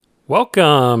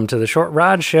Welcome to the Short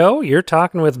Rod Show. You're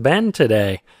talking with Ben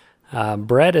today.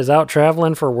 Brett is out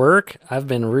traveling for work. I've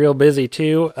been real busy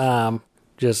too,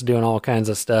 just doing all kinds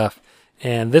of stuff.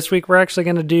 And this week we're actually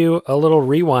going to do a little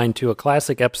rewind to a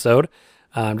classic episode.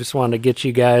 Just wanted to get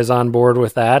you guys on board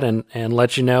with that and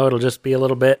let you know it'll just be a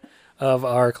little bit of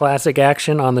our classic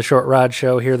action on the Short Rod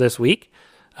Show here this week.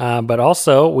 But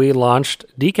also we launched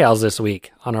decals this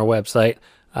week on our website.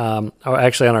 Or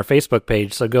actually on our Facebook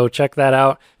page. So go check that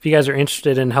out. If you guys are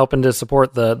interested in helping to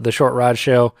support the Short Rod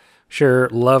Show, sure,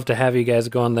 love to have you guys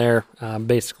go on there.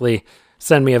 Basically,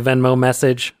 send me a Venmo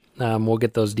message. We'll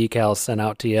get those decals sent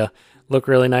out to you. Look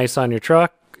really nice on your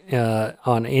truck,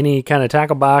 on any kind of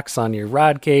tackle box, on your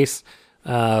rod case.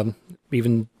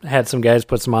 Even had some guys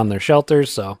put some on their shelters,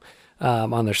 so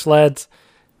on their sleds.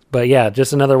 But yeah,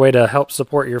 just another way to help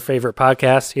support your favorite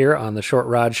podcast here on the Short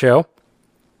Rod Show.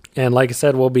 And like I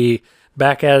said, we'll be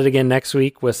back at it again next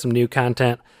week with some new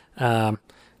content. Got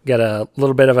a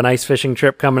little bit of an ice fishing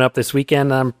trip coming up this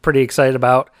weekend I'm pretty excited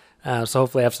about. So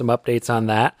hopefully I have some updates on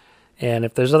that. And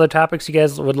if there's other topics you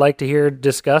guys would like to hear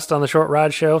discussed on the Short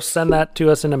Rod Show, send that to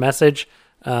us in a message.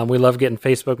 We love getting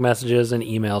Facebook messages and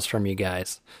emails from you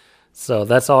guys. So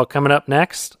that's all coming up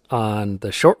next on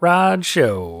the Short Rod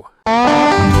Show.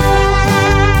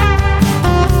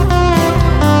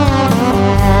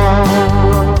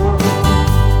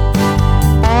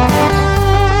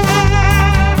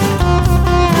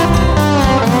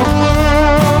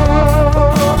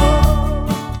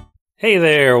 Hey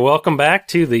there, welcome back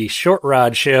to the Short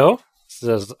Rod Show.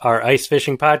 This is our ice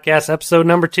fishing podcast, episode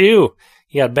number 2.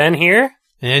 You got Ben here.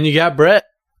 And you got Brett.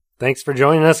 Thanks for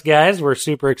joining us, guys. We're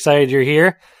super excited you're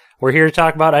here. We're here to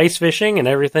talk about ice fishing and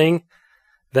everything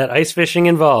that ice fishing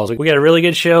involves. We got a really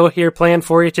good show here planned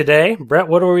for you today. Brett,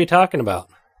 what are we talking about?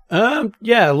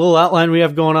 Yeah, a little outline we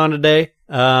have going on today.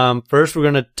 First, we're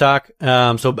going to talk,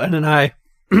 so Ben and I,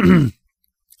 we've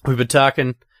been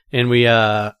talking, and we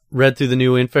read through the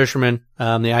new In-Fisherman,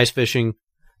 the ice fishing,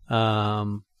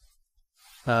 what's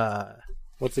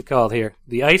it called here?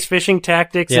 The Ice Fishing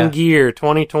Tactics and Gear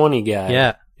 2020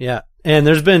 guide. Yeah. And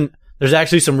there's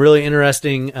actually some really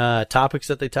interesting topics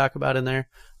that they talk about in there.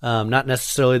 Not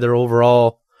necessarily their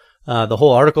overall, the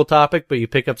whole article topic, but you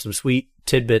pick up some sweet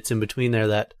tidbits in between there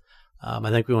that I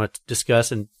think we want to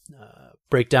discuss and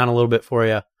break down a little bit for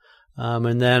you.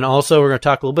 And then also we're going to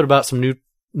talk a little bit about some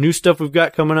new stuff we've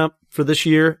got coming up for this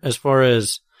year as far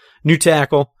as new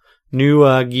tackle, new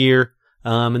gear,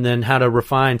 and then how to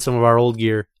refine some of our old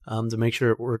gear to make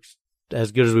sure it works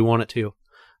as good as we want it to.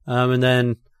 And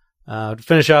then to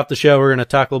finish off the show, we're going to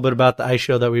talk a little bit about the ice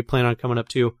show that we plan on coming up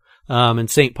to in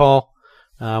St. Paul.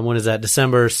 When is that?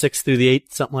 December 6th through the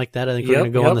 8th, something like that. I think we're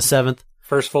going to go on the 7th.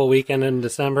 First full weekend in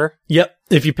December. Yep.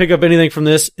 If you pick up anything from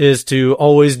this, is to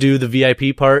always do the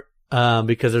VIP part.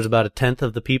 Because there's about a tenth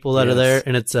of the people that are there,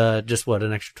 and it's just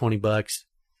an extra $20.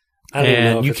 I don't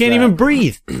know. You can't even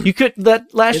breathe. You could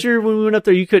last year when we went up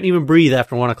there, you couldn't even breathe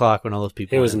after 1 o'clock when all those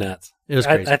people. It was nuts. It was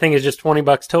crazy. I think it's just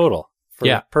 $20 total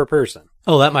per person.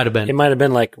 Oh, that might have been. It might have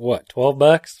been like what,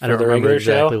 $12 for the regular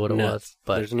exactly show? What it was,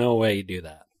 but there's no way you do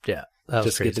that. Yeah, that just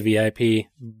was crazy. Get the VIP,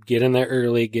 get in there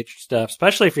early, get your stuff.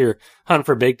 Especially if you're hunting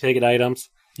for big ticket items.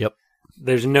 Yep.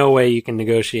 There's no way you can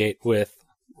negotiate with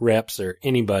reps or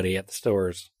anybody at the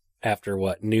stores. After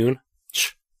what, noon?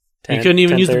 10, you couldn't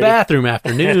even use the bathroom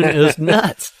after noon. It was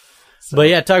nuts. But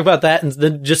yeah, talk about that and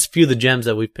then just a few of the gems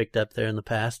that we've picked up there in the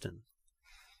past and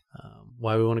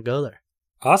why we want to go there.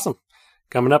 Awesome.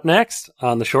 Coming up next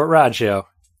on the Short Rod Show.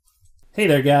 Hey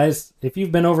there, guys. If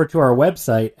you've been over to our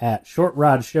website at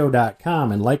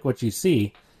shortrodshow.com and like what you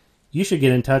see, you should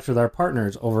get in touch with our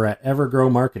partners over at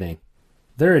Evergrow Marketing.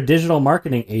 They're a digital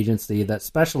marketing agency that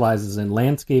specializes in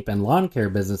landscape and lawn care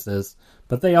businesses,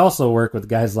 but they also work with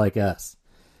guys like us.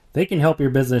 They can help your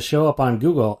business show up on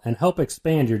Google and help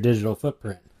expand your digital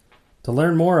footprint. To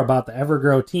learn more about the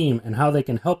Evergrow team and how they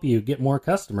can help you get more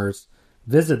customers,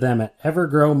 visit them at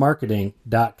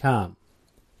evergrowmarketing.com.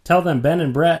 Tell them Ben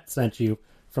and Brett sent you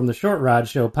from the Short Rod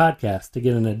Show podcast to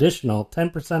get an additional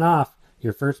 10% off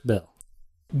your first bill.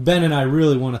 Ben and I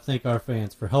really want to thank our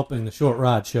fans for helping the Short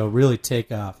Rod Show really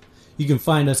take off. You can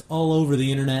find us all over the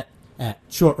internet at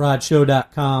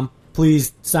shortrodshow.com.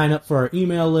 Please sign up for our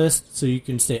email list so you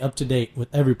can stay up to date with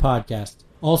every podcast.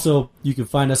 Also, you can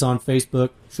find us on Facebook,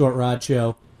 Short Rod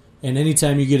Show, and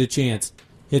anytime you get a chance,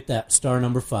 hit that star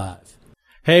number 5.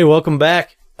 Hey, welcome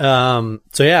back. So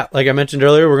yeah, like I mentioned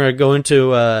earlier, we're going to go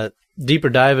into a deeper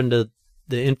dive into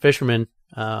the In-Fisherman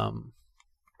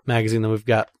magazine that we've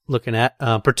got looking at,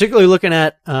 particularly looking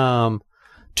at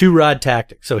 2-rod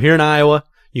tactics. So here in Iowa,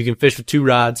 you can fish with 2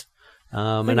 rods.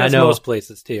 And I know most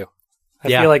places too. I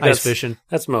feel like ice fishing.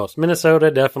 That's most.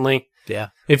 Minnesota, definitely. Yeah.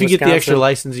 If you get the extra Wisconsin.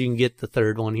 license, you can get the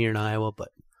third one here in Iowa, but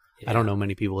I don't know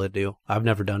many people that do. I've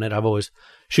never done it. I've always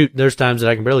there's times that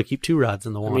I can barely keep 2 rods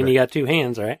in the water. I mean, you got 2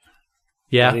 hands, right?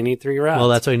 Yeah. You need 3 rods. Well,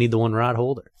 that's why you need the 1 rod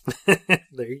holder.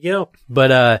 There you go.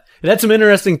 But it had some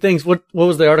interesting things. What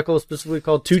was the article specifically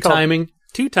called? Two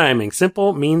timing.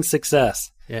 Simple means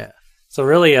success. Yeah. So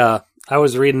really, I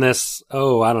was reading this, I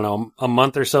don't know, a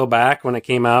month or so back when it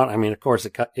came out. I mean, of course,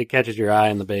 it catches your eye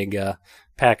in the big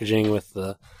packaging with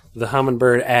the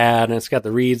Humminbird ad, and it's got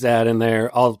the Reeds ad in there,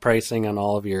 all the pricing on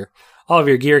all of your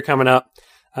gear coming up.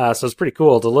 So it's pretty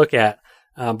cool to look at.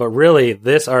 But really,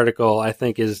 this article I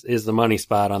think is the money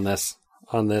spot on this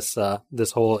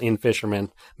whole In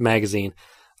Fisherman magazine.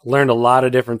 Learned a lot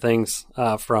of different things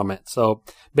from it. So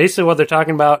basically, what they're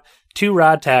talking about, 2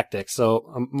 rod tactics.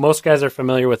 So most guys are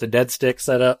familiar with the dead stick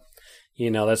setup.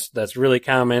 You know, that's really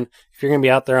common. If you're going to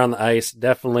be out there on the ice,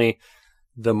 definitely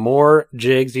the more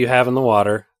jigs you have in the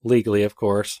water, legally, of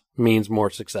course, means more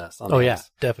success on the ice. Yeah,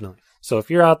 definitely. So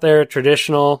if you're out there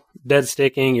traditional dead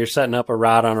sticking, you're setting up a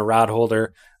rod on a rod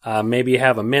holder. Maybe you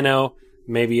have a minnow,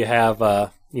 maybe you have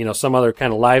some other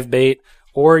kind of live bait,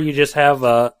 or you just have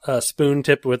a spoon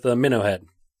tipped with a minnow head.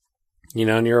 You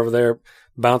know, and you're over there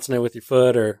bouncing it with your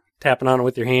foot or tapping on it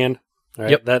with your hand. All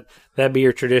right? Yep. That'd be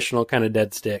your traditional kind of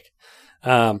dead stick.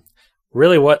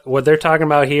 Really, what they're talking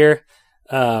about here,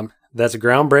 that's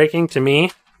groundbreaking to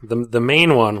me. The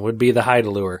main one would be the hide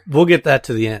lure. We'll get that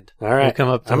to the end. All right. We'll come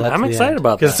up to that. I'm excited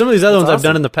about that. Because some of these other ones That's I've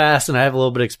done in the past, and I have a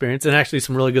little bit of experience, and actually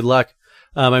some really good luck.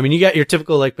 I mean, you got your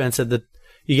typical, like Ben said, that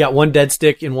you got 1 dead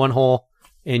stick in 1 hole,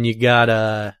 and you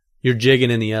got your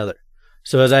jigging in the other.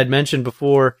 So as I had mentioned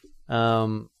before,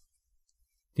 I've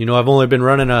only been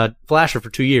running a flasher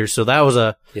for 2 years, so that was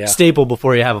a staple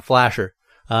before you have a flasher.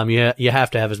 You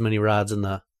have to have as many rods in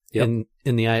the in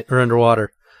the ice or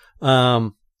underwater.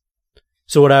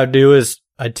 So what I would do is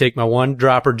I'd take my 1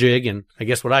 dropper jig, and I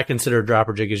guess what I consider a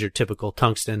dropper jig is your typical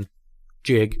tungsten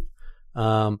jig.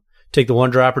 Take the 1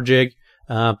 dropper jig,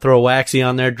 throw a waxy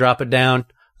on there, drop it down,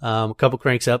 a couple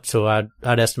cranks up, so I'd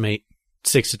estimate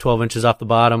 6 to 12 inches off the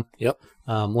bottom. Yep.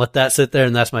 Let that sit there,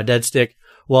 and that's my dead stick.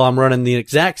 While I'm running the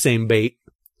exact same bait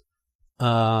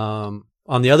on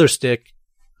the other stick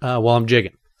while I'm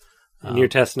jigging. And you're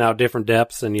testing out different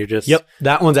depths, and you're just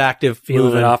that one's active,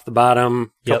 feeling it off the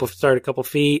bottom. Start a couple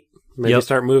feet, maybe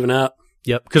start moving up.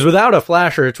 Yep. Because without a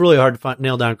flasher, it's really hard to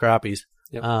nail down crappies.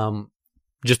 Yep.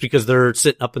 Just because they're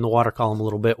sitting up in the water column a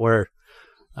little bit. Where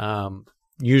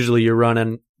usually you're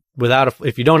running without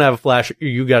if you don't have a flasher,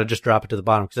 you got to just drop it to the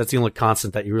bottom because that's the only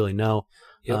constant that you really know.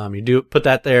 Yep. You put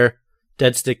that there,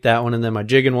 dead stick that one, and then my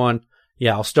jigging one.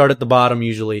 Yeah, I'll start at the bottom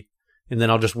usually. And then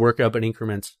I'll just work up in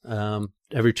increments.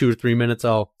 Every 2 or 3 minutes,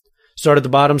 I'll start at the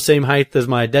bottom, same height as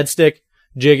my dead stick,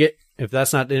 jig it. If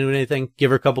that's not doing anything, give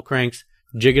her a couple cranks,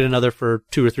 jig it another for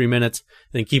 2 or 3 minutes,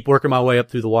 then keep working my way up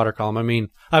through the water column. I mean,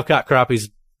 I've caught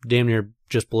crappies damn near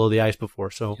just below the ice before.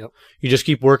 So you just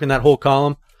keep working that whole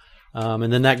column.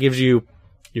 And then that gives you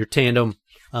your tandem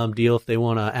deal if they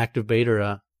want an active bait or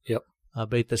a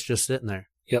bait that's just sitting there.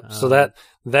 Yep. So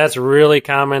that's really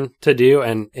common to do,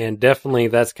 and definitely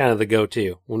that's kind of the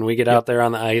go-to. When we get out there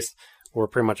on the ice, we're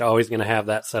pretty much always going to have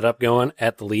that setup going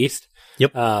at the least.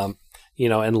 Yep.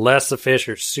 Unless the fish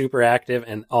are super active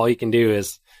and all you can do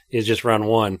is just run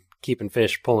 1,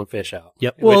 pulling fish out.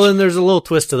 Yep. Well, and there's a little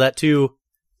twist to that too.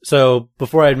 So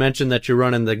before I had mentioned that you're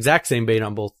running the exact same bait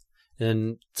on both,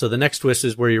 and so the next twist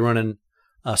is where you're running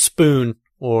a spoon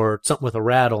or something with a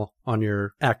rattle on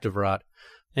your active rod.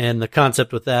 And the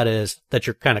concept with that is that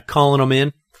you're kind of calling them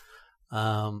in.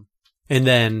 And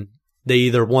then they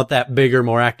either want that bigger,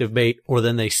 more active bait, or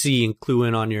then they see and clue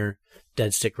in on your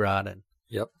dead stick rod and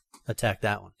attack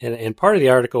that one. And part of the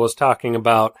article was talking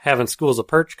about having schools of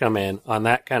perch come in on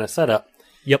that kind of setup.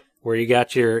 Yep. Where you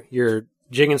got your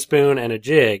jig and spoon and a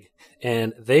jig,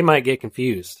 and they might get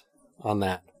confused on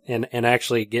that and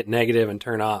actually get negative and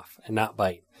turn off and not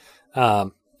bite.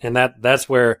 And that's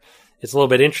where it's a little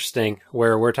bit interesting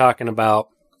where we're talking about.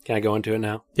 Can I go into it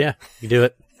now? Yeah, you do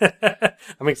it.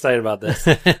 I'm excited about this.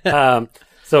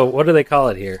 So what do they call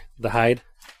it here? The hide?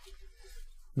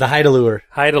 The hide allure.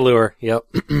 Hide allure. Yep.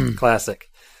 Classic.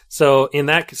 So in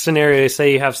that scenario,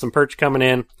 say you have some perch coming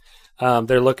in.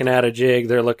 They're looking at a jig.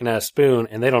 They're looking at a spoon,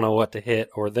 and they don't know what to hit,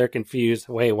 or they're confused.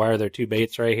 Wait, why are there 2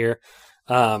 baits right here?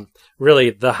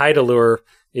 Really, the hide allure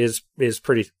is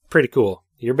pretty cool.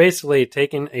 You're basically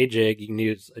taking a jig. You can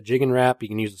use a jig and wrap. You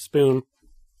can use a spoon.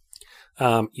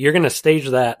 You're going to stage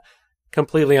that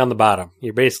completely on the bottom.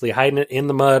 You're basically hiding it in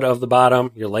the mud of the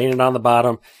bottom. You're laying it on the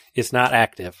bottom. It's not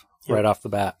active right off the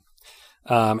bat.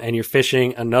 and you're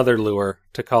fishing another lure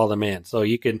to call them in. So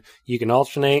you can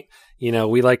alternate.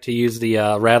 We like to use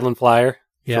the Rattling Flyer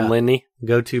from Lindy.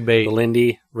 Go-to bait. The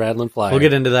Lindy Rattling Flyer. We'll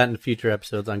get into that in future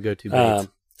episodes on go-to baits.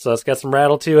 So it's got some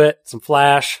rattle to it, some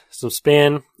flash, some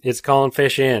spin. It's calling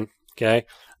fish in. Okay.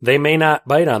 They may not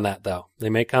bite on that though.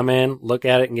 They may come in, look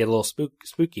at it, and get a little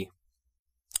spooky.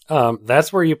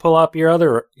 That's where you pull up your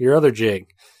other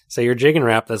jig. Say your jigging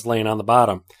wrap that's laying on the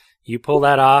bottom. You pull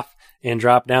that off and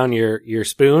drop down your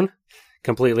spoon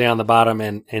completely on the bottom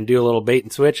and do a little bait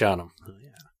and switch on them. Oh, yeah.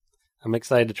 I'm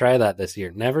excited to try that this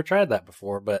year. Never tried that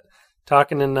before, but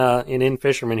talking in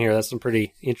fishermen here, that's some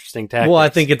pretty interesting tactics. Well, I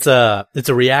think it's a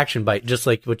reaction bite, just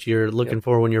like what you're looking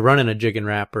for when you're running a jigging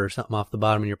wrap or something off the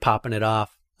bottom and you're popping it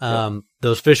off.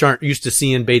 Those fish aren't used to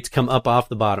seeing baits come up off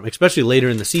the bottom, especially later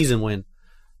in the season when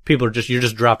people you're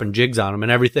just dropping jigs on them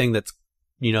and everything that's,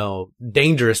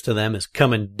 dangerous to them is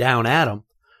coming down at them,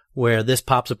 where this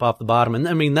pops up off the bottom. And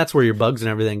I mean, that's where your bugs and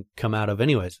everything come out of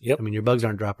anyways. Yep. I mean, your bugs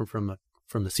aren't dropping from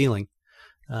the ceiling.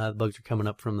 The bugs are coming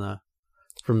up from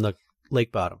the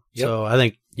lake bottom. Yep. So I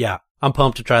think, I'm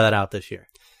pumped to try that out this year.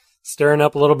 Stirring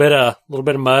up a little bit of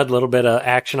mud, a little bit of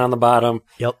action on the bottom.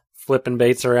 Yep. Flipping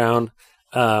baits around.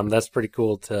 That's pretty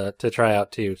cool to try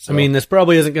out too. So. I mean, this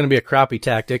probably isn't going to be a crappie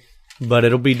tactic, but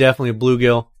it'll be definitely a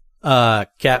bluegill,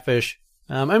 catfish.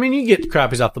 I mean, you can get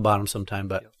crappies off the bottom sometime,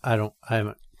 but I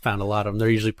haven't found a lot of them. They're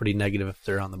usually pretty negative if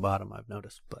they're on the bottom, I've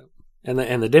noticed. But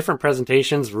and the different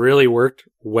presentations really worked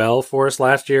well for us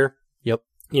last year. Yep.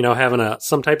 Having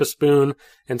some type of spoon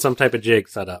and some type of jig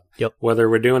set up. Yep. Whether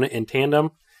we're doing it in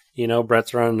tandem,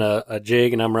 Brett's running a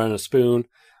jig and I'm running a spoon,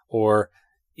 or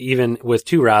even with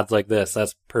two rods like this,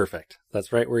 that's perfect.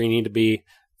 That's right where you need to be.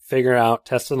 Figure out,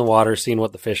 testing the water, seeing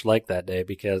what the fish like that day,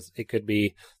 because it could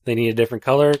be they need a different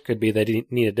color, it could be they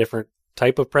need a different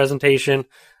type of presentation,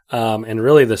 and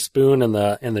really the spoon and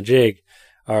the jig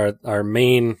are our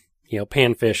main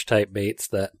panfish type baits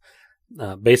that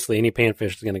basically any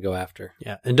panfish is going to go after.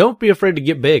 Yeah, and don't be afraid to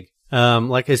get big.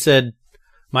 Like I said,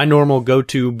 my normal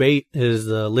go-to bait is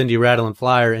the Lindy Rattling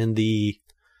Flyer in the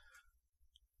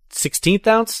 16th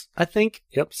ounce, I think.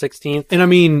 Yep, 16th. And I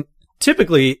mean,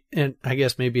 typically, and I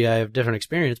guess maybe I have different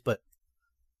experience, but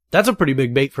that's a pretty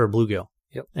big bait for a bluegill.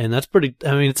 Yep. And that's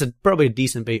it's probably a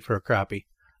decent bait for a crappie.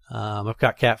 I've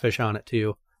got catfish on it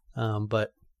too.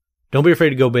 But don't be afraid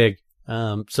to go big.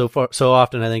 So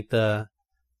often I think the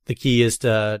key is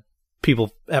to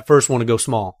people at first want to go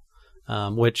small,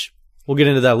 which we'll get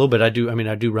into that a little bit. I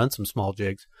do run some small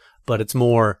jigs, but it's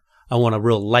more, I want a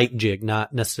real light jig,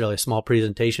 not necessarily a small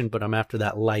presentation, but I'm after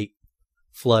that light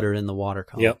flutter in the water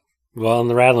column. Yep. Well, and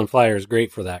the Rattling Flyer is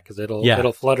great for that because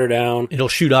it'll flutter down. It'll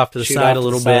shoot off to the side a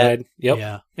little bit. Yep.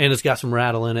 Yeah. And it's got some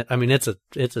rattle in it. I mean, it's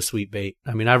a sweet bait.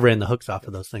 I mean, I've ran the hooks off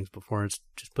of those things before and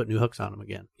just put new hooks on them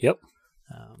again. Yep.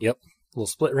 Yep. Little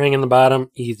split ring in the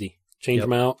bottom. Easy. Change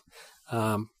them out.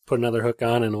 Put another hook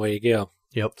on and away you go.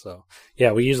 Yep. So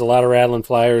yeah, we use a lot of Rattling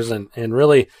Flyers and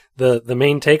really the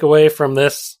main takeaway from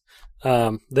this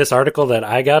article that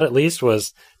I got at least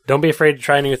was don't be afraid to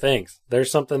try new things.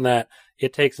 There's something that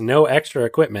it takes no extra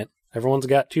equipment. Everyone's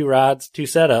got 2 rods, 2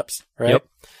 setups, right? Yep.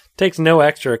 Takes no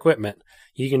extra equipment.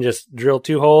 You can just drill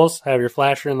 2 holes, have your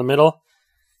flasher in the middle,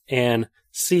 and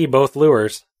see both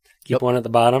lures. Keep one at the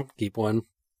bottom, keep one,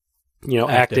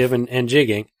 active and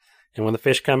jigging. And when the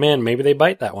fish come in, maybe they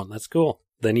bite that one. That's cool.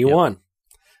 Then you won.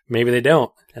 Maybe they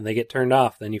don't, and they get turned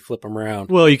off. Then you flip them around.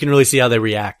 Well, you can really see how they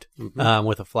react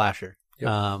with a flasher. Yep.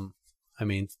 I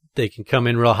mean, they can come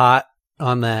in real hot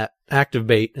on that active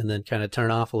bait and then kind of turn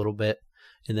off a little bit.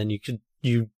 And then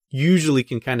you usually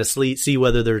can kind of see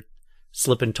whether they're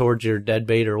slipping towards your dead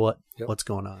bait or what's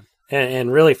going on.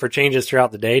 And really for changes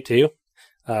throughout the day too.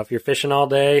 If you're fishing all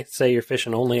day, say you're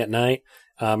fishing only at night,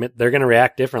 they're going to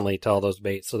react differently to all those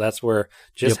baits. So that's where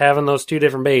just having those 2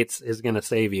 different baits is going to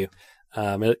save you.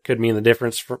 It could mean the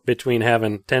difference between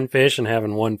having 10 fish and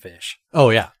having 1 fish.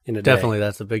 Oh yeah, in a definitely. day.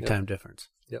 That's a big time difference.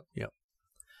 Yep.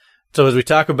 So as we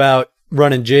talk about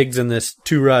running jigs in this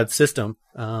 2-rod system,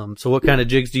 so what kind of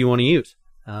jigs do you want to use?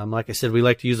 Like I said, we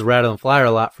like to use the Rattling Flyer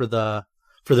a lot for the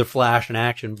flash and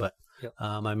action, but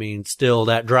I mean, still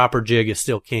that dropper jig is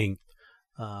still king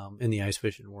in the ice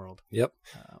fishing world. Yep.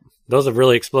 Those have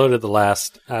really exploded the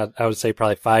last, I would say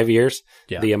probably 5 years.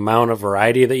 Yeah. The amount of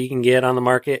variety that you can get on the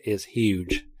market is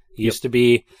huge. It used to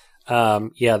be,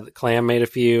 the Clam made a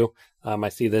few. I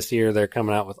see this year they're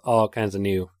coming out with all kinds of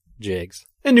new jigs.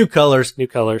 And new colors. And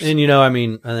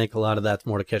I think a lot of that's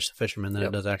more to catch the fishermen than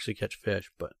it does actually catch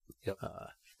fish, but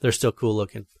they're still cool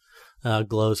looking.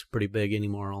 Glow's pretty big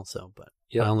anymore also, but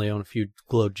I only own a few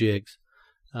glow jigs.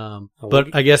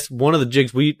 But I guess one of the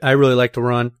jigs I really like to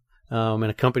run, and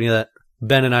a company that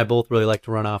Ben and I both really like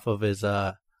to run off of is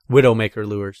Widowmaker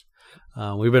lures.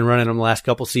 We've been running them the last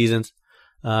couple seasons.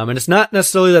 And it's not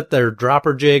necessarily that their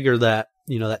dropper jig or that,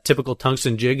 that typical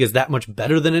tungsten jig is that much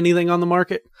better than anything on the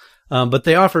market. But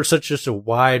they offer just a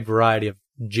wide variety of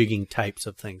jigging types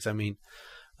of things. I mean,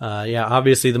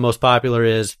 obviously the most popular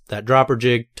is that dropper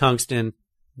jig, tungsten,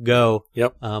 go.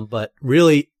 Yep. But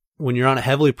really, when you're on a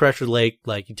heavily pressured lake,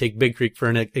 like you take Big Creek for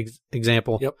an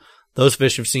example, yep, those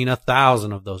fish have seen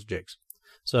 1,000 of those jigs.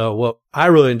 So what I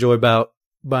really enjoy about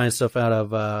buying stuff out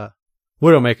of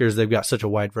Widowmaker is they've got such a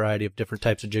wide variety of different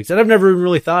types of jigs that I've never even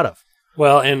really thought of.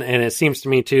 Well, and it seems to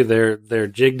me too, their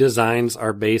jig designs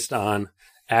are based on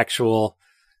actual,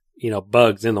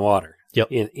 bugs in the water.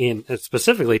 Yep. In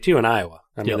specifically too in Iowa.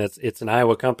 I mean, it's an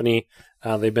Iowa company.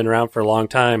 They've been around for a long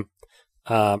time.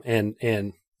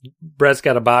 And Brett's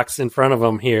got a box in front of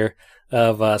him here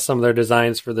of some of their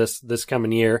designs for this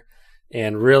coming year.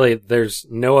 And really, there's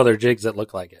no other jigs that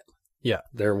look like it. Yeah.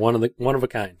 They're one of a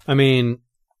kind. I mean,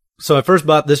 so I first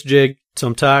bought this jig. So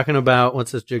I'm talking about,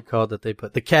 what's this jig called that they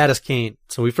put? The Caddis Cane.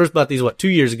 So we first bought these, 2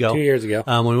 years ago? 2 years ago.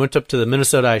 When we went up to the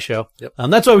Minnesota Ice Show. Yep.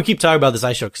 That's why we keep talking about this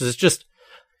ice show, because it's just,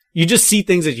 you just see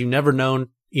things that you've never known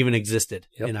even existed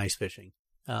in ice fishing.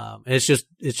 And it's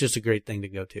just a great thing to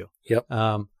go to. Yep.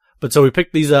 But so we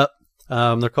picked these up.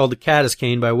 They're called the Caddis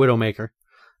Cane by Widowmaker.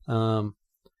 And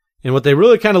what they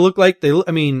really kind of look like, they're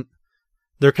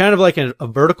kind of like a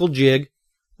vertical jig.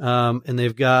 And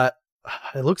they've got,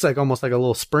 it looks like almost like a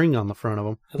little spring on the front of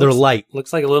them. They're light.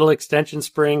 Looks like a little extension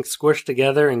spring squished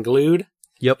together and glued.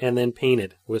 Yep. And then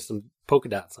painted with some polka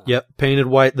dots on it. Yep. Painted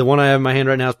white. The one I have in my hand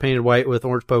right now is painted white with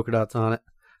orange polka dots on it.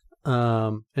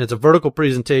 And it's a vertical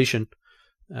presentation.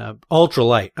 Ultra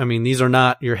light. I mean, these are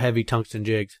not your heavy tungsten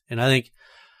jigs. And I think,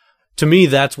 to me,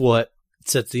 that's what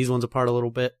sets these ones apart a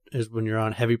little bit, is when you're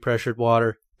on heavy pressured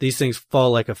water. These things fall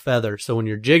like a feather. So when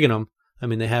you're jigging them,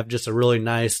 they have just a really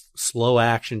nice, slow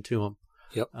action to them.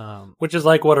 Yep. Which is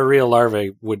like what a real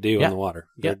larvae would do in the water.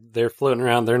 They're floating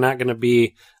around. They're not going to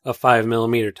be a 5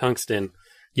 millimeter tungsten.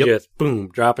 Just boom,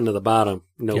 dropping to the bottom.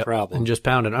 No problem. And just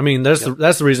pounding. That's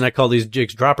the reason I call these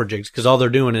jigs dropper jigs, because all they're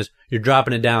doing is you're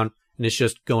dropping it down and it's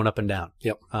just going up and down.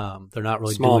 Yep. They're not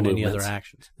really Small doing movements. any other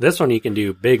actions. This one you can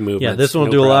do big movements. Yeah, this one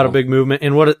will do a lot of big movement.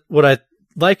 And what I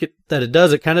like it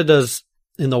kind of does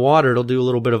in the water, it'll do a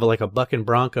little bit of like a buck and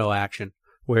bronco action,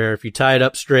 where if you tie it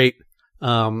up straight,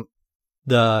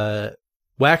 the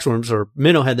waxworms or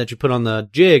minnow head that you put on the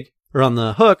jig or on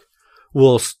the hook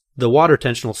the water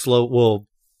tension will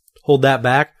hold that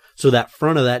back, so that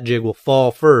front of that jig will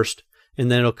fall first,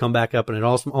 and then it'll come back up, and it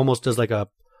also almost does like a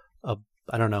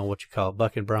I don't know what you call it,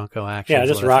 buck and bronco action. Yeah, it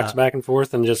just rocks back and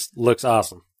forth and just looks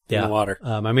awesome in the water.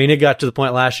 It got to the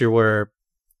point last year where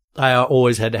I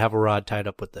always had to have a rod tied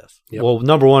up with this. Yep. Well,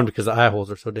 number one, because the eye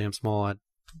holes are so damn small,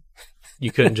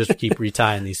 you couldn't just keep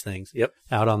retying these things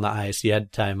out on the ice. You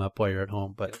had to tie them up while you're at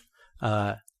home. But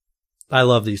I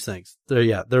love these things.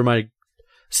 They're my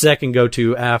second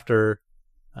go-to after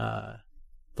the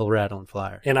Rattle and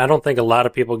Flyer. And I don't think a lot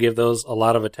of people give those a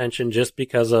lot of attention just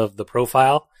because of the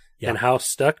profile and how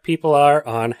stuck people are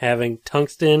on having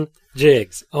tungsten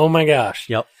jigs. Oh my gosh.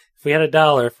 Yep. If we had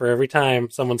 $1 for every time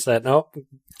someone said, nope,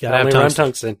 gotta have run tungsten.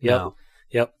 tungsten. Yep. No.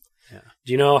 Yep. Yeah.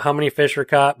 Do you know how many fish were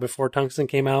caught before tungsten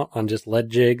came out on just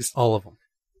lead jigs? All of them.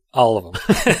 All of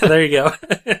them. There you go.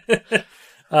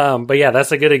 But yeah,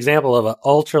 that's a good example of an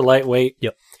ultra lightweight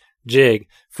jig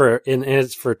and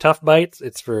it's for tough bites.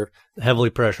 It's for heavily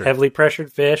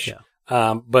pressured fish. Yeah.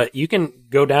 But you can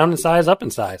go down in size, up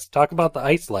in size. Talk about the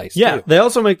ice slice. Yeah. too. They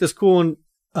also make this cool one.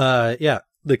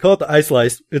 They call it the ice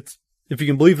slice. It's, if you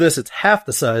can believe this, it's half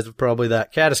the size of probably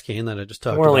that caddis cane that I just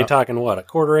talked about. We're only talking, what, a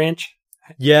quarter inch?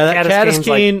 Yeah, that caddis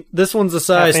cane, like this one's the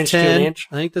size 10. 10.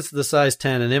 I think this is the size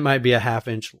 10, and it might be a half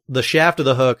inch. The shaft of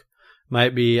the hook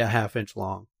might be a half inch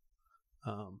long.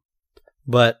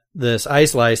 But this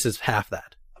ice slice is half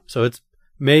that. So it's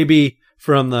maybe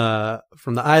from the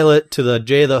eyelet to the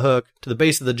J of the hook, to the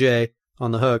base of the J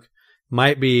on the hook,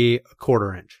 might be a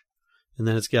quarter inch. And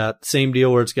then it's got the same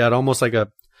deal where it's got almost like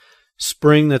a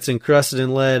spring that's encrusted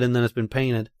in lead, and then it's been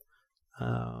painted.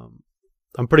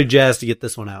 I'm pretty jazzed to get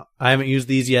this one out. I haven't used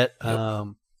these yet,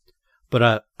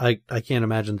 but I can't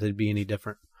imagine they'd be any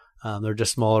different. They're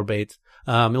just smaller baits.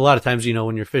 A lot of times,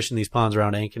 when you're fishing these ponds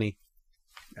around Ankeny,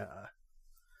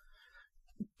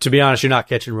 to be honest, you're not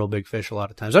catching real big fish a lot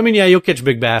of times. You'll catch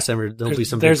big bass, and there'll be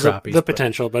some big crappies. The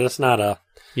potential, but it's not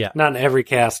not in every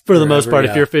cast. For the most part,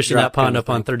 if you're fishing that pond up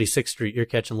on 36th Street, you're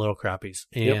catching little crappies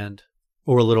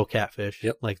or little catfish.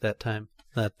 Like that time.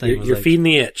 That thing you're feeding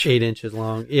the itch. 8 inches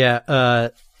long. Yeah.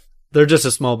 They're just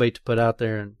a small bait to put out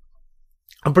there, and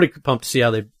I'm pretty pumped to see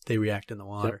how they react in the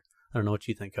water. I don't know what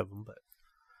you think of them, but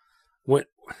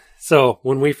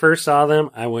when we first saw them,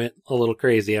 I went a little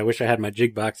crazy. I wish I had my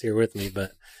jig box here with me,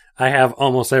 but I have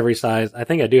almost every size. I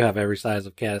think I do have every size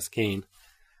of caddis cane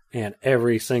and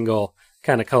every single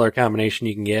kind of color combination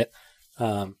you can get.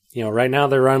 Right now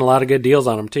they're running a lot of good deals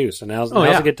on them too. So now's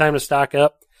a good time to stock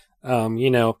up.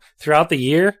 Throughout the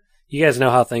year, you guys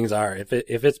know how things are. If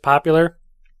it's popular,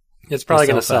 it's probably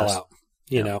going to sell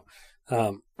out.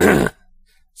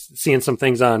 Seeing some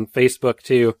things on Facebook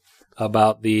too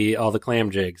about all the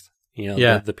clam jigs.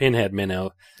 The pinhead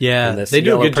minnow. Yeah, they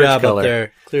do a good job up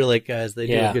there. Clear Lake guys, they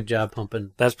do a good job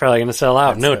pumping. That's probably going to sell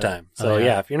out in no time. So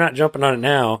if you're not jumping on it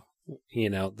now,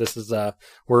 this is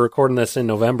we're recording this in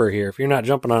November here. If you're not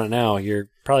jumping on it now, you're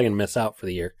probably going to miss out for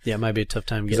the year. Yeah, it might be a tough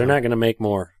time because they're not going to make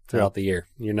more throughout the year.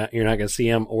 You're not going to see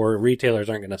them, or retailers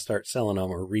aren't going to start selling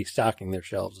them or restocking their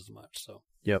shelves as much. So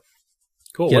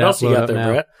cool. What else you got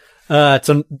there, Brett?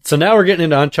 So now we're getting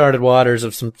into uncharted waters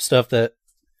of some stuff that,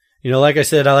 like I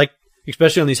said, I like,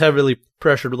 especially on these heavily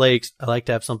pressured lakes, I like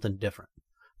to have something different.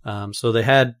 So they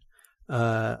had,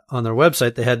 on their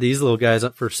website, they had these little guys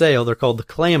up for sale. They're called the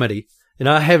Calamity. And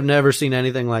I have never seen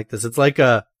anything like this. It's like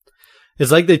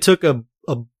they took a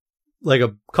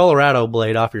Colorado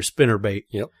blade off your spinnerbait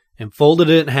and folded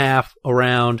it in half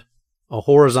around a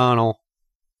horizontal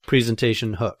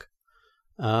presentation hook.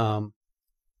 And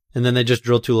then they just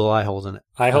drilled 2 little eye holes in it.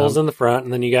 Eye holes in the front,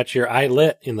 and then you got your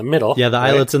eyelet in the middle. Yeah, the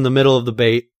eyelet's in the middle of the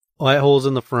bait, eye holes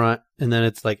in the front, and then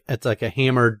it's like a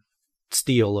hammered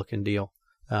steel looking deal.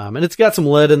 And it's got some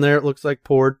lead in there, it looks like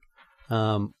poured.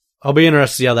 I'll be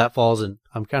interested to see how that falls, and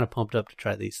I'm kind of pumped up to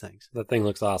try these things. That thing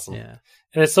looks awesome. Yeah.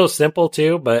 And it's so simple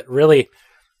too, but really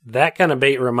that kind of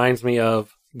bait reminds me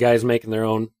of guys making their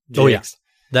own jigs. Oh yeah.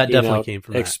 That definitely came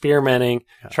from experimenting,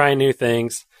 trying new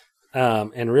things.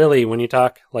 And really, when you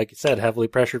talk, like you said, heavily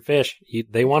pressured fish,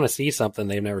 they want to see something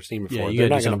they've never seen before. Yeah, they're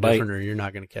not going to bite, or you're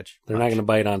not going to catch. They're not going to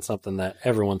bite on something that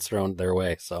everyone's thrown their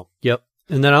way. So. Yep.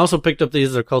 And then I also picked up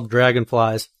these. They're called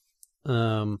dragonflies.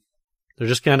 They're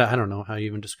just kind of, I don't know how you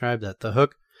even describe that. The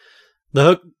hook,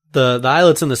 the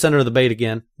eyelet's in the center of the bait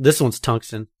again. This one's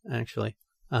tungsten, actually.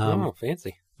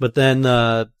 Fancy. But then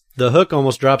the hook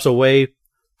almost drops away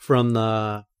from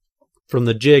the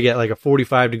jig at like a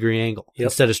 45-degree angle. Yep.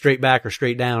 Instead of straight back or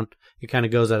straight down, it kind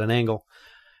of goes at an angle.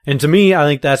 And to me, I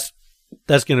think that's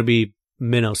going to be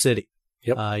Minnow City.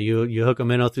 Yep. You hook a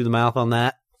minnow through the mouth on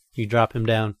that, you drop him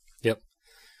down. Yep.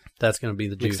 That's going to be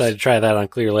the juice. I'm excited to try that on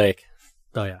Clear Lake.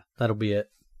 Oh yeah, that'll be it.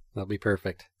 That'll be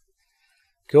perfect.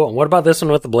 Cool. And what about this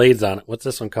one with the blades on it? What's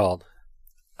this one called?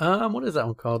 What is that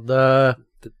one called? The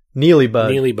Neely Bug.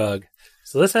 Neely Bug.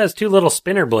 So this has 2 little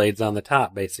spinner blades on the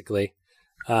top, basically.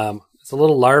 It's a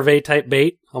little larvae type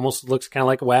bait. Almost looks kind of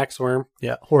like a wax worm.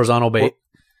 Yeah, horizontal bait.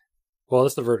 Well,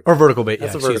 that's the vertical. Or vertical bait.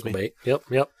 That's a vertical bait.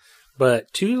 Yep.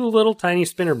 But 2 little tiny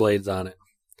spinner blades on it.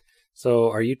 So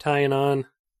are you tying on?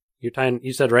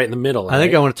 You said right in the middle. I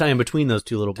think I want to tie in between those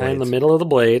 2 little blades. Tie in the middle of the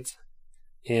blades.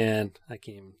 And I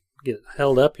can't even get it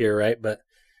held up here, right? But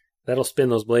that'll spin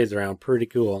those blades around pretty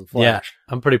cool and flash.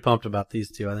 Yeah, I'm pretty pumped about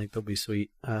these 2. I think they'll be sweet.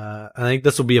 I think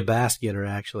this will be a bass getter,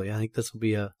 actually. I think this will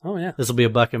be a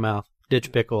bucket mouth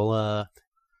ditch pickle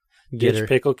getter. Ditch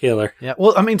pickle killer. Yeah.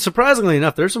 Well, I mean, surprisingly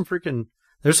enough, there's some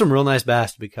real nice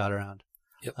bass to be caught around.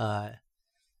 Yep.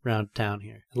 Around town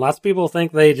here. And lots of people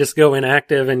think they just go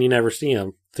inactive and you never see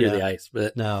them through the ice,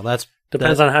 but no,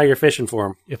 depends on how you're fishing for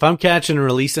them. If I'm catching and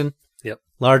releasing,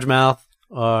 largemouth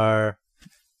are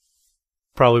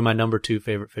probably my number 2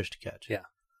 favorite fish to catch. Yeah.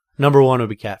 Number 1 would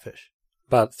be catfish.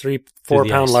 About 3-4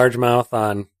 pound largemouth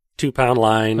on 2 pound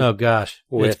line. Oh gosh,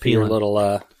 with your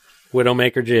little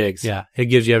Widowmaker jigs. Yeah, it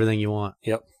gives you everything you want.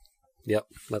 Yep.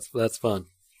 That's fun.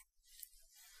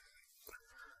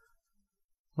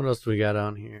 What else do we got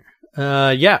on here?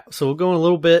 So we'll go in a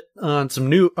little bit on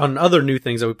other new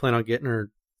things that we plan on getting or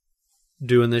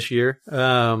doing this year.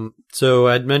 So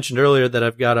I'd mentioned earlier that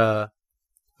I've got a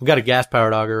gas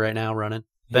powered auger right now running.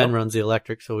 Ben runs the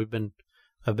electric, so I've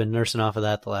been nursing off of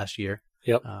that the last year.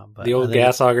 Yep. But the old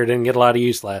gas auger didn't get a lot of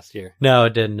use last year. No,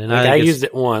 it didn't. And I used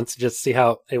it once just to see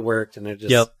how it worked, and it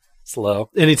just slow.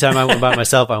 Anytime I went by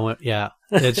myself,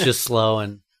 it's just slow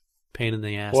and pain in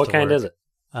the ass. What kind is it?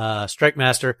 Strike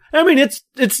Master. I mean,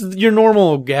 it's your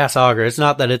normal gas auger. It's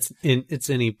not that it's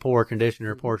any poor condition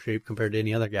or poor shape compared to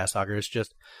any other gas auger. It's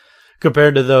just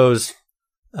compared to those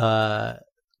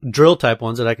drill type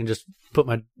ones that I can just put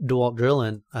my DeWalt drill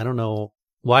in. I don't know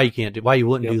why you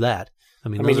wouldn't do that. I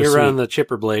mean, you're running the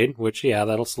chipper blade, which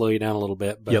that'll slow you down a little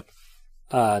bit. But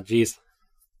geez,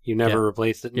 you never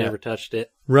replaced it, never touched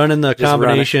it. Running the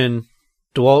combination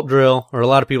DeWalt drill, or a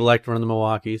lot of people like to run the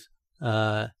Milwaukee's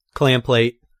clam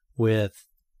plate with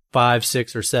 5,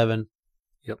 6, or 7.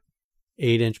 Yep.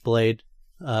 8-inch blade,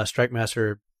 Strike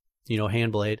Master,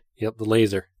 hand blade. Yep, the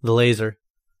laser. The laser.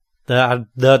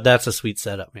 That's a sweet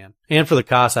setup, man. And for the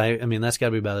cost, I mean, that's got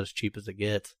to be about as cheap as it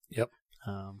gets. Yep.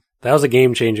 That was a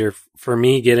game changer for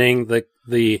me, getting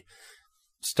the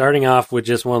starting off with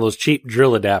just one of those cheap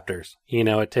drill adapters.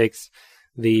 It takes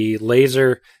the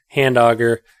laser hand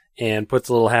auger and puts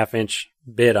a little 1/2-inch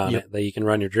bit on it that you can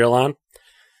run your drill on.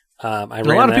 A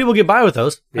lot of people get by with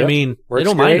those. Yep. I mean, Works they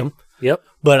don't great. mind them. Yep.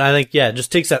 But I think, it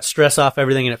just takes that stress off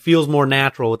everything, and it feels more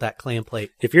natural with that clam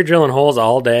plate. If you're drilling holes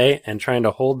all day and trying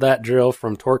to hold that drill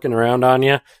from torquing around on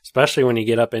you, especially when you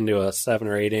get up into a 7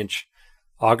 or 8-inch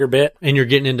auger bit, and you're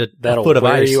getting into that'll a foot of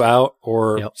wear ice. you out,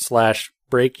 or /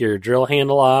 break your drill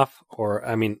handle off. Or,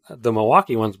 I mean, the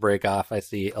Milwaukee ones break off, I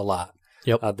see a lot.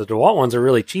 Yep. The DeWalt ones are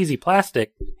really cheesy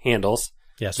plastic handles.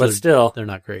 Yeah, so but still, they're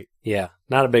not great. Yeah,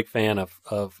 not a big fan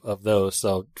of those.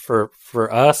 So for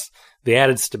us, the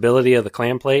added stability of the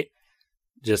clam plate,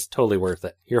 just totally worth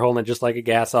it. You're holding it just like a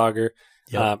gas auger.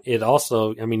 Yep. It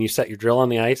also, I mean, you set your drill on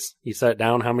the ice. You set it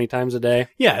down how many times a day?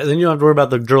 Yeah, then you don't have to worry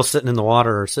about the drill sitting in the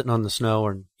water or sitting on the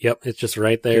snow. Yep, it's just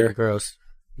right there. Gross.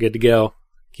 Good to go.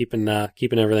 Keeping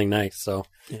everything nice. So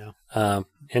yeah.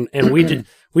 And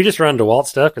we just run DeWalt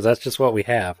stuff because that's just what we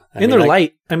have. They're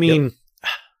light. I mean,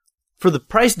 for the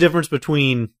price difference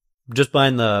between just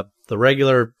buying the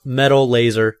regular metal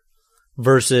laser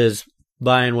versus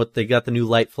buying what they got, the new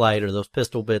Light Flight or those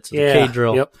pistol bits, the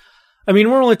K-drill. Yep. I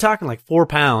mean, we're only talking like 4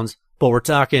 pounds, but we're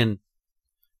talking,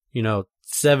 $70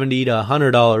 to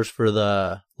 $100 for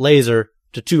the laser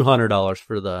to $200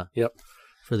 for the. Yep.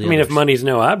 For the. I mean, if money's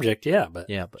no object, but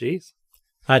geez,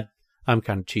 I'm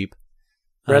kind of cheap.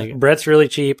 Brett's really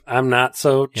cheap. I'm not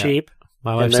so cheap.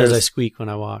 My wife says I squeak when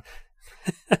I walk.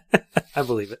 I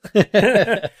believe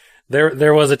it.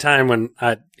 There was a time when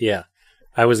I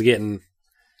was getting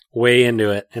way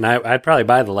into it, and I'd probably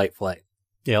buy the Light Flight.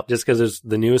 Yep. Just because it's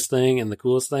the newest thing and the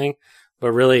coolest thing.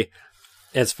 But really,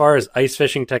 as far as ice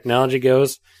fishing technology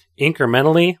goes,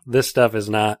 incrementally, this stuff is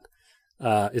not,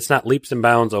 it's not leaps and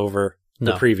bounds over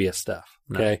the previous stuff.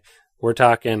 Okay. No. We're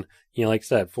talking, like I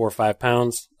said, 4 or 5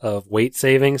 pounds of weight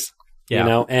savings,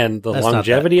 and the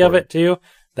longevity of it too.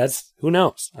 That's, who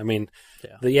knows? I mean,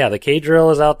 the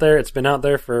K-drill is out there. It's been out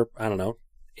there for, I don't know,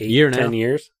 10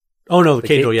 years. Oh no, the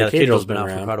K-drill. The K-drill's been out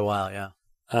around for quite a while. Yeah.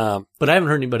 But I haven't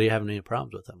heard anybody having any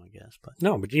problems with them, I guess. But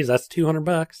no, but geez, that's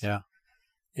 $200. Yeah.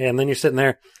 And then you're sitting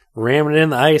there ramming it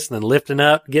in the ice and then lifting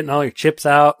up, getting all your chips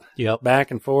out,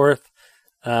 back and forth.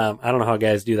 I don't know how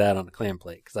guys do that on a clam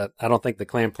plate, because I don't think the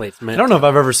clam plate's meant. I don't know if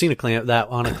I've ever seen that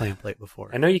on a clam plate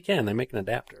before. I know you can. They make an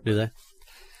adapter. Do they?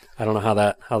 I don't know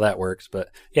how that works, but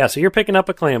yeah. So you're picking up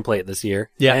a clam plate this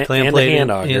year. Yeah, clam plate and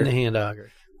the hand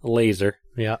auger, laser.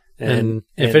 Yeah, and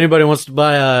if anybody wants to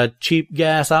buy a cheap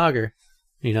gas auger,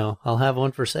 I'll have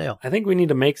one for sale. I think we need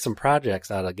to make some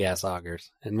projects out of gas augers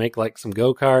and make like some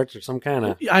go-karts or some kind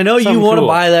of. I know you want to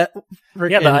buy that.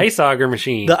 The ice auger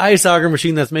machine. The ice auger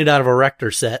machine that's made out of a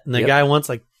Rector set, and the guy wants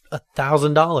like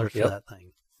 $1,000 for that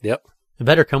thing. Yep. It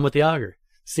better come with the auger.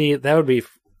 See, that would be.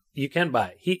 You can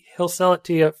buy it. He'll sell it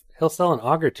to you. He'll sell an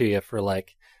auger to you for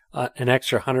like an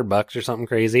extra $100 or something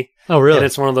crazy. Oh, really? And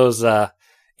it's one of those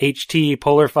HT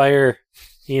Polar Fire,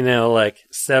 like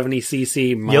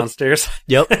 70cc monsters.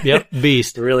 Yep.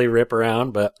 Beast. To really rip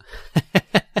around. But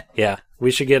yeah, we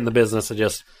should get in the business of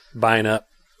just buying up,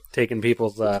 taking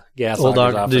people's gas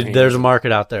augers off their hands. There's a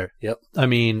market out there. Yep. I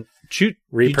mean, you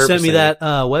sent me that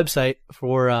website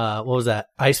for, what was that?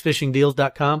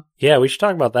 Icefishingdeals.com? Yeah, we should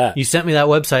talk about that. You sent me that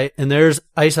website, and there's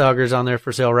ice augers on there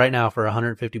for sale right now for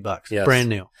 $150. Yes. Brand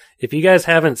new. If you guys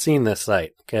haven't seen this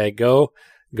site, okay, go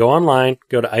online,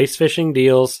 go to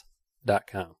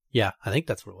icefishingdeals.com. Yeah, I think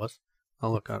that's what it was.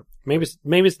 I'll look up. Maybe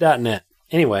it's .net.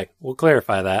 Anyway, we'll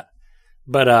clarify that.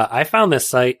 But I found this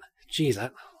site. Geez, I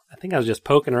think I was just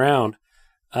poking around,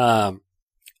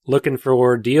 looking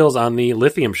for deals on the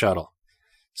lithium shuttle.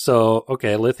 So,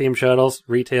 okay, lithium shuttles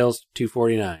retails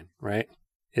 $249, right?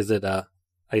 Is it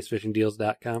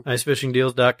icefishingdeals.com?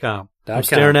 Icefishingdeals.com. I'm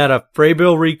staring at a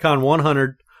Fraybill Recon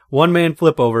 100 one-man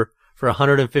flip over for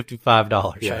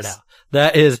 $155 right now.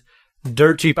 That is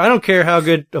dirt cheap. I don't care how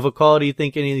good of a quality you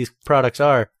think any of these products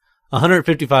are.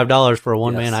 $155 for a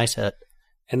one-man ice set.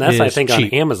 And that's, I think,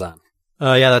 cheap. On Amazon.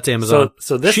 Yeah, that's Amazon.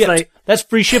 So this site... That's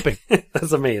free shipping.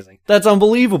 That's amazing. That's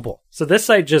unbelievable. So this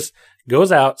site just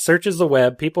goes out, searches the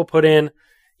web. People put in,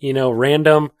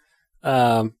 random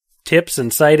tips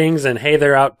and sightings, and hey,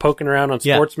 they're out poking around on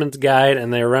Sportsman's Guide,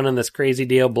 and they're running this crazy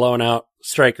deal blowing out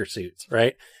striker suits,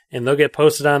 right? And they'll get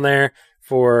posted on there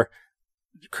for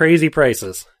crazy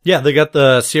prices. Yeah, they got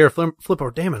the Sierra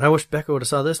Flipper. Damn it! I wish Becca would have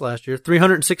saw this last year.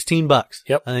 $316.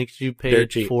 Yep. I think she Dirt paid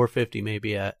cheap. $450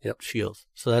 maybe at Yep. Shields.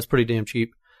 So that's pretty damn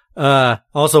cheap.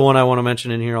 Also one I want to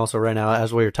mention in here also right now,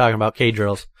 as we were talking about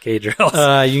K-drills. K-drills.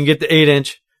 You can get the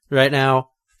 8-inch right now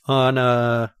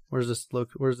on, where's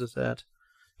this at?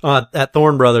 At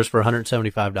Thorne Brothers for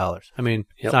 $175. I mean,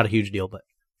 It's not a huge deal, but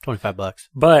 $25.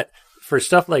 But for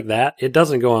stuff like that, it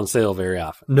doesn't go on sale very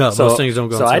often. No, most things don't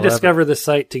go on sale. So I discovered this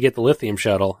site to get the lithium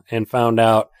shuttle and found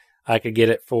out I could get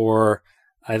it for,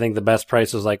 I think the best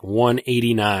price was like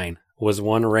 $189. Was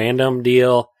one random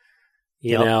deal,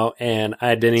 you know, and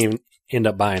I didn't even end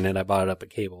up buying it. I bought it up at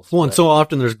Cables. Well, and so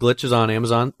often there's glitches on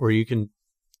Amazon where you can,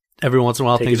 every once in a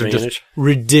while, Take things are advantage. just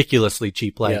ridiculously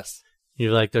cheap. Like, Yes.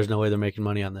 you're like, there's no way they're making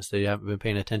money on this. They haven't been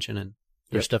paying attention and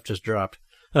their stuff just dropped.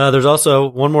 There's also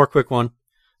one more quick one.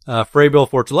 Fraybill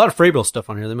Fortress. A lot of Fraybill stuff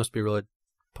on here. They must be really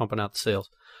pumping out the sales.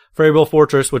 Fraybill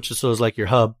Fortress, which is like your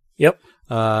hub. Yep.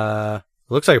 It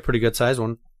looks like a pretty good size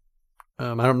one.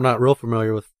 I'm not real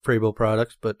familiar with Fraybill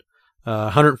products, but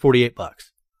 $148.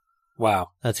 Wow.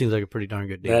 That seems like a pretty darn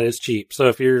good deal. That is cheap. So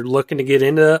if you're looking to get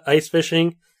into ice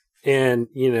fishing and,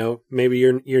 you know, maybe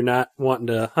you're not wanting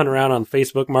to hunt around on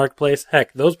Facebook Marketplace,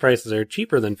 heck, those prices are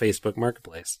cheaper than Facebook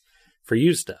Marketplace for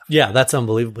used stuff. Yeah, that's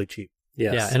unbelievably cheap.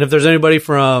 Yes. Yeah, and if there's anybody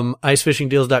from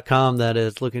icefishingdeals.com that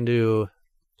is looking to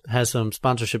has some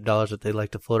sponsorship dollars that they'd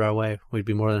like to float our way, we'd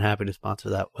be more than happy to sponsor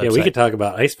that website. Yeah, we could talk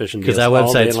about ice fishing deals because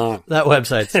all day long. that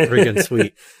website's freaking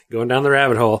sweet. Going down the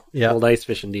rabbit hole. Yep. Old ice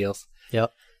fishing deals.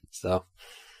 Yep. So,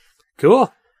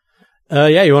 cool.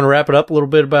 Yeah, you want to wrap it up a little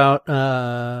bit about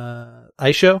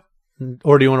ice show,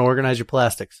 or do you want to organize your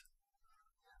plastics?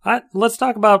 Let's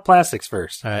talk about plastics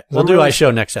first. All right, we'll do ice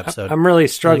show next episode. I'm really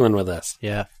struggling with this.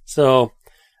 Yeah. So,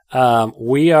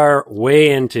 we are way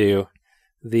into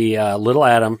the Little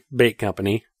Atom Bait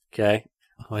Company. Okay.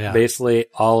 Oh yeah. Basically,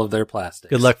 all of their plastics.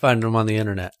 Good luck finding them on the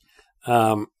internet.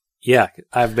 Yeah,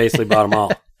 I've basically bought them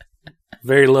all.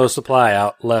 Very low supply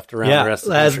out left around the rest of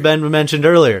the as country. Ben mentioned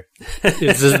earlier,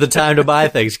 this is the time to buy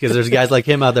things because there's guys like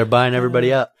him out there buying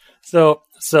everybody up. So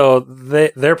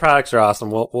their products are awesome.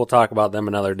 We'll talk about them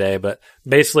another day, but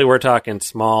basically we're talking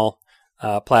small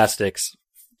plastics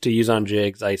to use on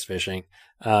jigs, ice fishing.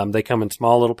 They come in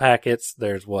small little packets.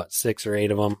 There's 6 or 8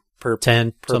 of them per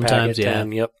 10 per sometimes, packet, yeah.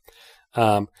 10, yep.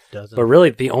 Dozen. But really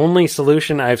the only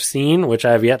solution I've seen, which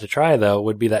I've yet to try though,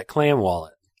 would be that clam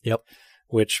wallet. Yep.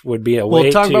 Which would be a way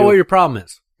Well, talk to... about what your problem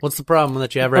is. What's the problem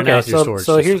that you have right now with your storage?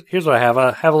 So here's what I have.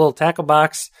 I have a little tackle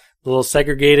box, a little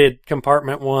segregated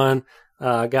compartment one.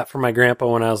 I got from my grandpa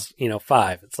when I was,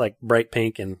 5. It's like bright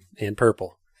pink and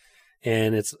purple.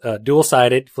 And it's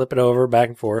dual-sided. Flip it over, back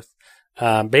and forth.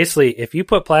 Basically, if you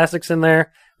put plastics in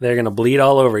there, they're going to bleed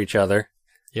all over each other.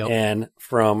 Yep. And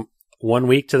from one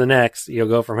week to the next, you'll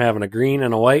go from having a green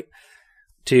and a white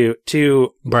to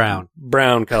two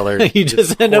brown colored. You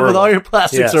just end up with all your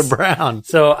plastics Yes. are brown.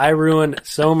 So I ruined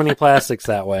so many plastics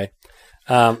that way.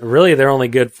 Really, they're only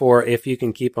good for if you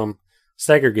can keep them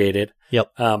segregated.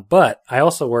 Yep. But I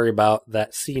also worry about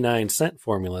that C9 scent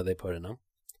formula they put in them.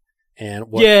 And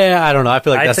Yeah, I don't know. I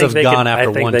feel like that stuff's gone after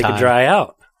one time. I think they could dry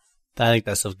out. I think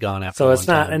that stuff's gone after So one it's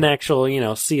not time. an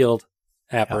actual, sealed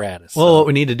apparatus. Well, So what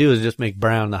we need to do is just make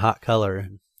brown the hot color,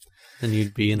 and then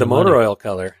you'd be in the the motor money. oil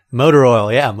color, Motor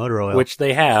oil, yeah, motor oil. which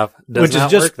they have, does Which is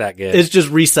not just work that good. It's just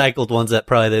recycled ones that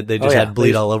probably they just yeah. had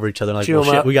bleed They all over each other. Like, chew well, 'em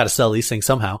shit, up. we got to sell these things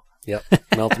somehow. Yep.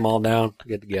 Melt them all down.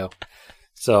 Good to go.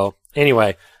 So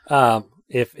anyway,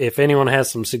 if anyone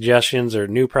has some suggestions or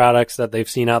new products that they've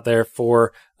seen out there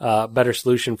for a better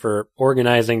solution for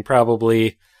organizing,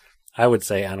 probably, I would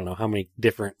say, I don't know, how many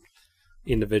different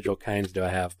individual kinds do I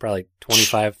have? Probably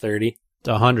 25, 30 It's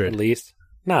 100. at least.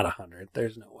 Not 100.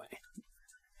 There's no way.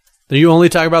 Are you only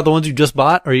talking about the ones you just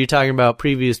bought, or are you talking about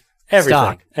previous Everything.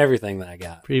 stock? Everything that I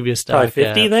got. Previous stock. Probably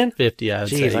 50 yeah. then? 50, I would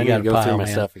Jeez, say. I You need got to a go pile, through my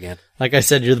man. stuff again. Like I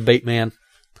said, you're the bait man.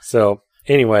 So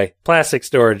anyway, plastic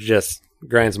storage just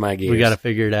grinds my gears. We got to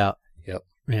figure it out. Yep.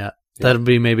 Yeah. That'll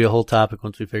be maybe a whole topic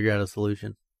once we figure out a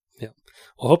solution.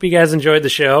 Well, hope you guys enjoyed the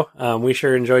show. We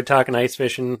sure enjoyed talking ice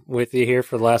fishing with you here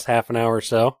for the last half an hour or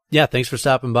so. Yeah, thanks for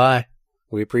stopping by.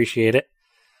 We appreciate it.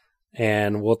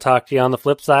 And we'll talk to you on the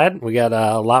flip side. We got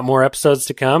a lot more episodes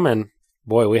to come, and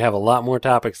boy, we have a lot more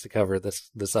topics to cover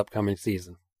this upcoming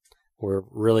season. We're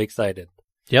really excited.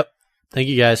 Yep. Thank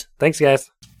you, guys. Thanks, guys.